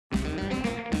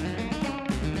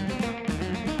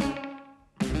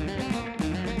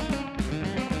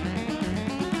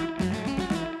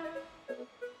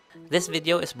This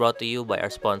video is brought to you by our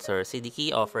sponsor,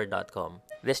 cdkeyoffer.com.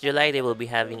 This July, they will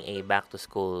be having a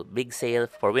back-to-school big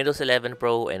sale for Windows 11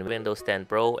 Pro and Windows 10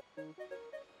 Pro.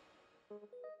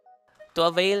 To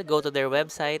avail, go to their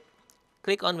website,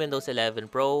 click on Windows 11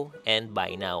 Pro, and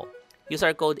buy now. Use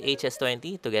our code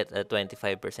HS20 to get a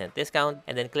 25% discount,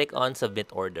 and then click on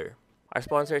Submit Order. Our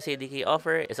sponsor, CDK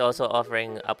Offer, is also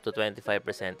offering up to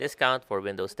 25% discount for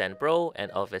Windows 10 Pro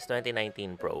and Office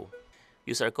 2019 Pro.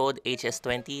 Use our code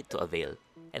HS20 to avail,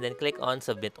 and then click on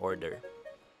Submit Order.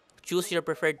 Choose your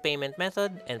preferred payment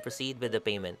method and proceed with the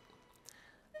payment.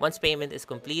 Once payment is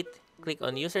complete, click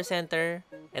on User Center,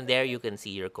 and there you can see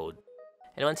your code.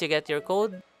 And once you get your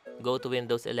code, go to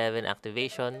Windows 11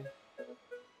 Activation,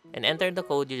 and enter the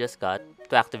code you just got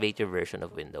to activate your version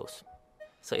of Windows.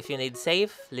 So if you need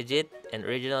safe, legit, and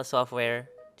original software,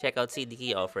 check out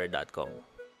cdkeyoffer.com.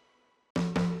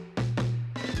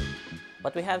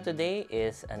 What we have today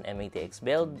is an M80X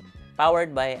build,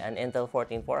 powered by an Intel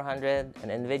 14400, an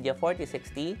NVIDIA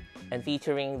 4060, and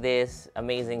featuring this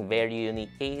amazing, very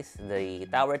unique case, the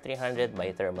Tower 300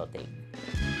 by Thermaltake.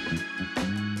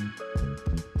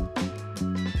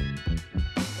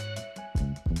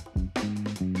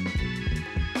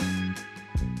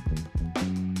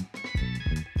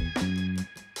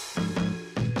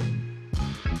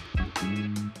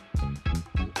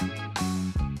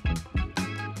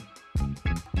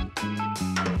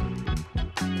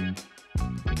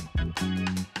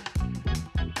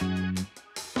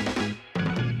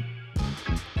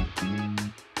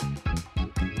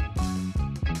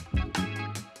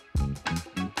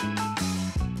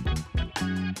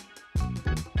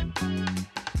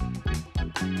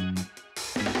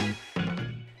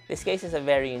 This case is a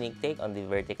very unique take on the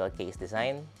vertical case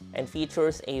design and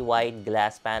features a wide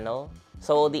glass panel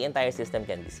so the entire system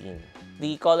can be seen.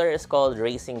 The color is called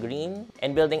Racing Green,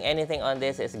 and building anything on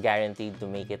this is guaranteed to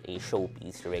make it a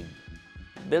showpiece rig.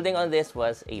 Building on this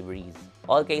was a breeze.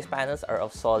 All case panels are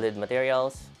of solid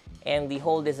materials, and the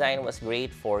whole design was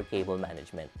great for cable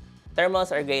management.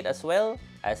 Thermals are great as well,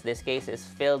 as this case is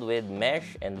filled with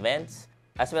mesh and vents,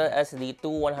 as well as the two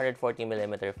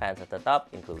 140mm fans at the top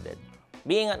included.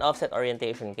 Being an offset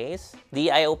orientation case, the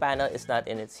I/O panel is not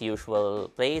in its usual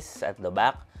place at the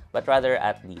back, but rather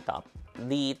at the top.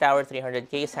 The Tower 300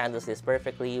 case handles this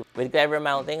perfectly with clever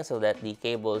mounting so that the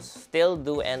cables still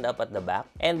do end up at the back,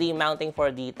 and the mounting for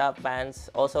the top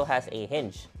fans also has a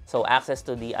hinge, so access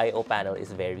to the I/O panel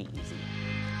is very easy.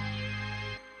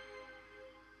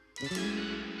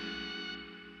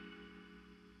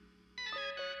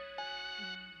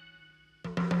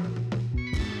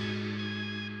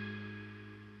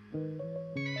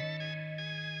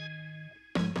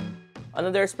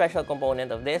 Another special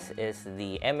component of this is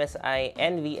the MSI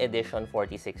NV Edition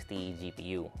 4060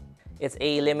 GPU. It's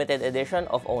a limited edition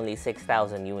of only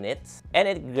 6,000 units, and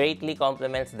it greatly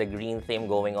complements the green theme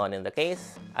going on in the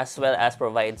case, as well as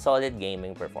provides solid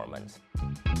gaming performance.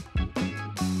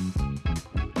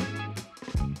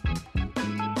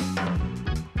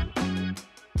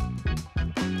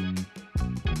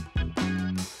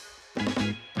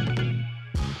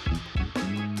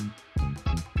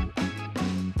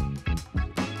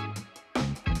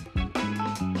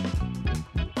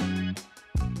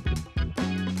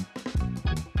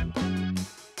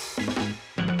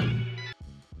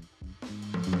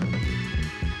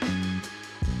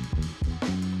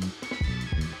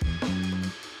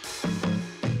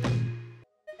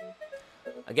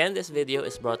 Again, this video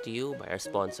is brought to you by our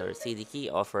sponsor,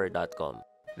 cdkeyoffer.com.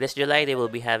 This July, they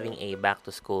will be having a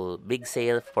back-to-school big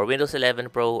sale for Windows 11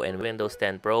 Pro and Windows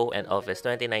 10 Pro and Office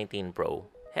 2019 Pro.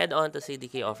 Head on to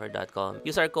cdkeyoffer.com,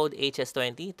 use our code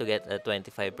HS20 to get a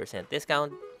 25%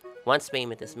 discount. Once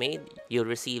payment is made, you'll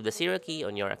receive the 0 key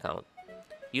on your account.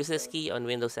 Use this key on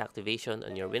Windows activation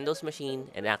on your Windows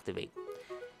machine and activate.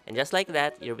 And just like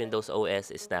that, your Windows OS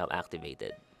is now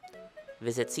activated.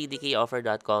 Visit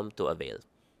cdkeyoffer.com to avail.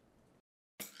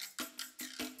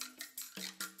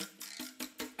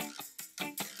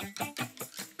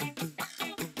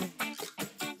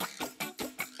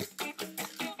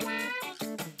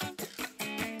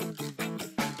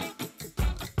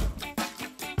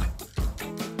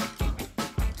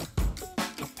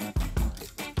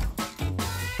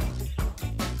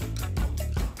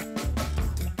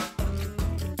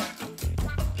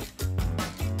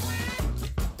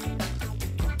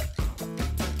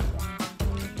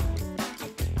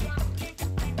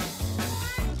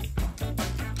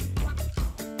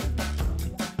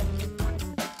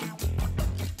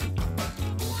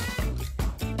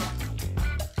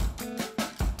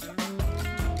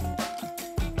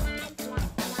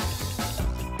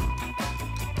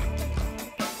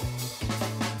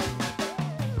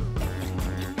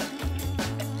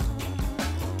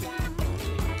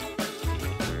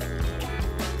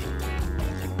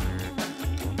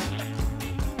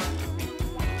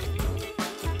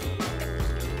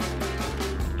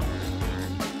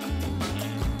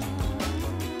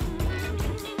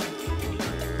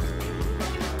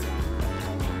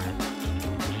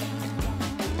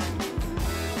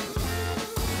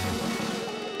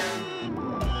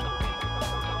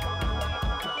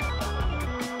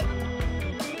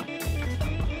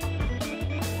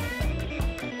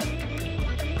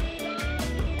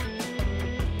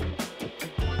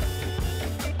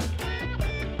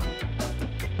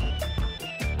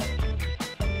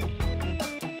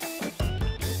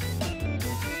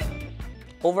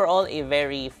 Overall, a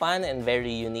very fun and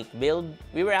very unique build.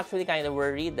 We were actually kind of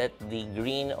worried that the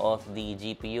green of the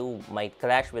GPU might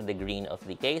clash with the green of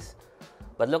the case,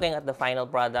 but looking at the final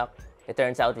product, it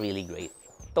turns out really great.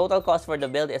 Total cost for the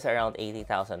build is around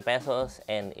 80,000 pesos,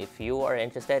 and if you are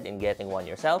interested in getting one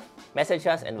yourself, message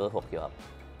us and we'll hook you up.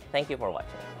 Thank you for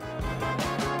watching.